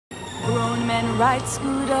Grown men ride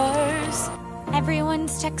scooters.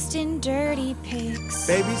 Everyone's texting dirty pics.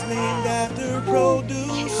 Babies named after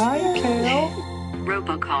produce. Hi, Kale.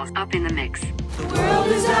 Robocalls up in the mix. The world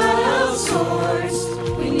is out of sorts.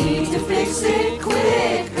 We need to fix it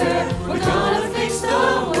quicker. We're gonna fix the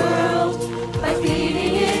world by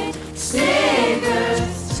feeding it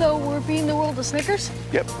Snickers. So we're feeding the world the Snickers?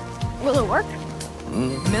 Yep. Will it work?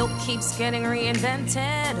 Milk keeps getting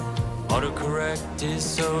reinvented. Autocorrect is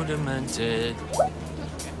so demented.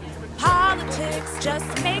 Politics just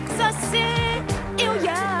makes us sick. Ew,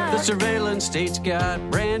 yeah. The surveillance state's got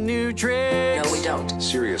brand new tricks. No, we don't.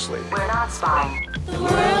 Seriously. We're not spying. The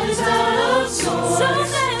world is out of sorts. So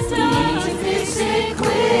messed up. We need to fix it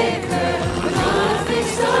quicker. We're gonna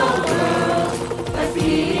fix the world by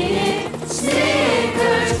feeding it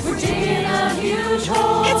Snickers. We're digging a huge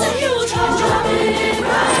hole. It's a huge hole. Dropping it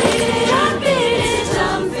right in. Drop it. It's a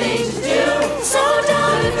dumb thing to do. So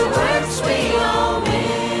dumb if it works, we all win.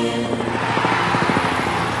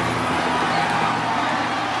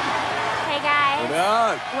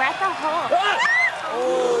 We're at the hole.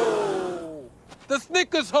 Oh! The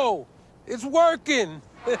Snickers hole! It's working!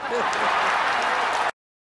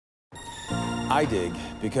 I dig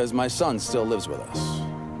because my son still lives with us.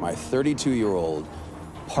 My 32-year-old,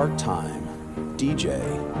 part-time DJ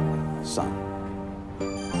son.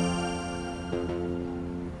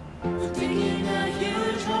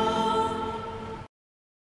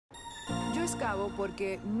 Yo escabo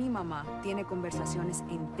porque mi mamá tiene conversaciones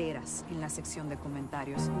enteras en la sección de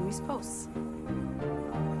comentarios en mis posts.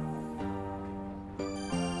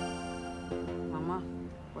 Mamá,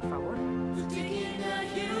 por favor.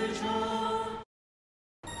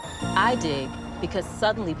 I dig because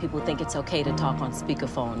suddenly people think it's okay to talk on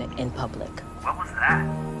speakerphone in public. What was that?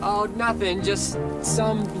 Oh, nothing. Just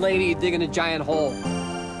some lady digging a giant hole.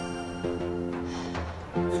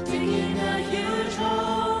 Digging a huge hole.